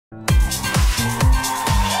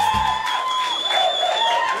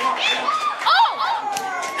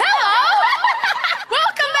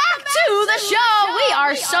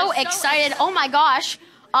so excited. Oh my gosh.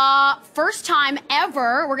 First time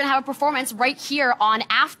ever, we're gonna have a performance right here on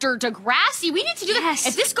After Degrassi. We need to do this.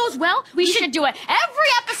 If this goes well, we should do it every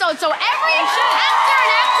episode. So every actor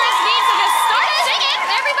and actress needs to just start singing.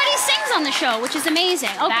 Everybody sings on the show, which is amazing.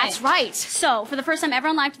 Okay. That's right. So, for the first time ever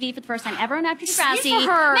on Live TV, for the first time ever on After Degrassi,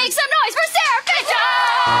 for her. Make some noise for Sarah Fisher!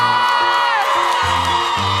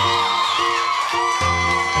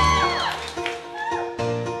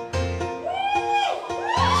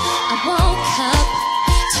 I woke up,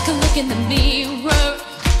 took a look in the mirror.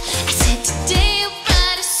 I said today I'll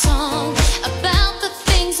write a song about the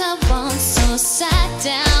things I want. So I sat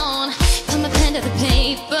down, put my pen to the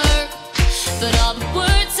paper, but all the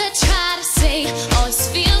words I try to say always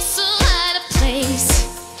feel so out of place.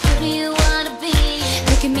 Who do you wanna be?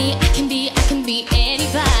 Look at me, I can be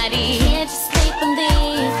anybody. Can't just make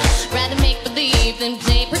believe, rather make believe than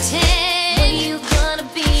play pretend. What are you gonna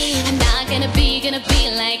be? I'm not gonna be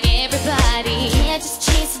like everybody. Can't just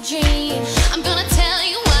chase a dream. I'm gonna tell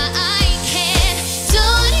you why I can't.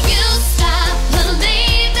 Don't you stop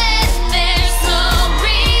believing. There's no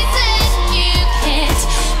reason you can't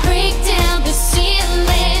break down the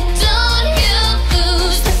ceiling. Don't you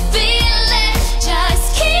lose the feeling. Just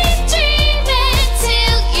keep dreaming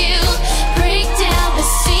till you break down the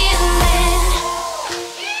ceiling.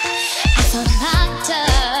 I felt locked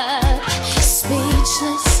up,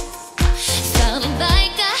 speechless. Felt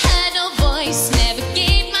like I had no voice, never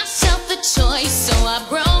gave myself a choice, so I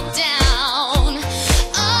broke down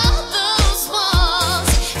all those walls,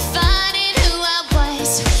 fighting who I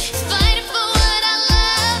was, fighting for what I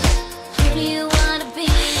love. Who do you wanna be?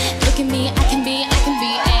 Look at me, I can be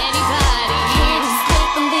anybody. Can't just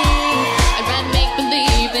make believe, I'd rather make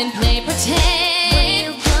believe than play pretend. What are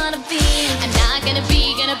you gonna be? I'm not gonna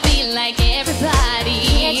be like everybody.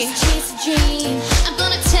 Can't just chase a dream. I'm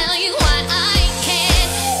gonna tell you what I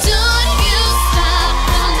can't. Don't you stop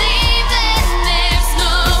believing. There's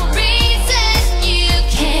no reason you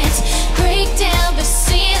can't break down the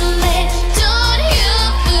ceiling. Don't you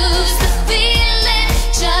lose the feeling.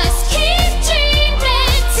 Just keep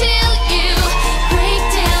dreaming till you break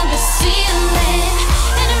down the ceiling.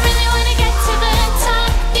 And I really wanna get to the top.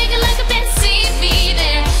 You can look up and see me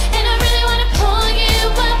there. And I really wanna pull you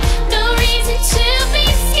up. No reason to be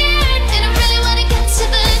scared. And I really wanna get to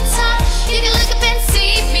the top. You can look up and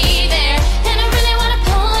see me there. And I really wanna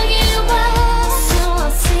pull you up. So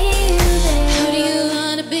I'll see you there. Who do you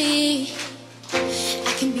wanna be?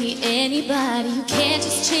 I can be anybody. You can't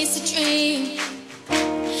just chase a dream.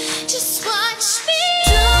 Just watch me.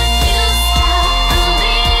 Don't you stop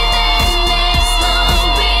believing. There's no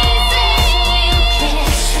reason you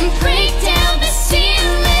can't break down the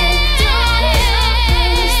ceiling. Don't you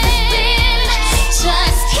lose the feeling.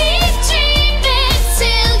 Just keep dreaming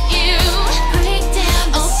till you break down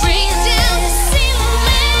the ceiling.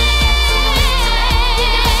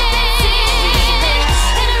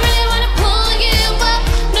 And I really wanna pull you up.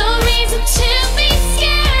 No reason to be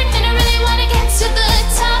scared. And I really wanna get to the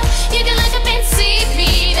top. You can look up and see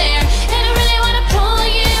me there. And I really wanna pull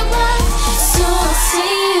you up. So I'll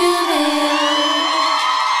see you there.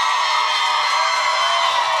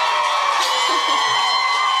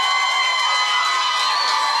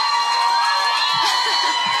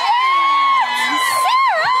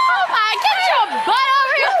 Sarah! Oh my, get your butt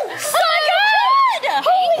over here! So good!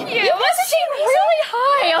 Thank you. You must be really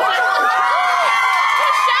high. I was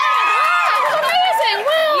like, amazing!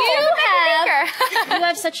 Wow! You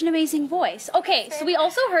have such an amazing voice. Okay, so we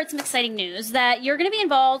also heard some exciting news that you're going to be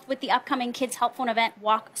involved with the upcoming Kids Help Phone event,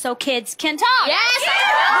 Walk So Kids Can Talk. Yes, I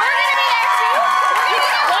will. We're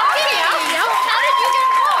gonna be there too. How did you get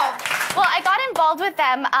involved? Well, I got involved with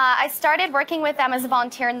them. I started working with them as a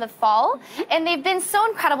volunteer in the fall, and they've been so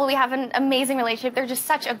incredible. We have an amazing relationship. They're just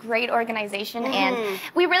such a great organization, and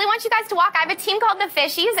we really want you guys to walk. I have a team called the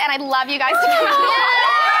Fishies, and I'd love you guys to come out.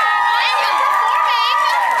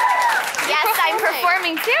 Yes, I'm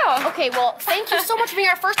performing too. Okay, well, thank you so much for being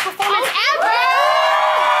our first performance ever.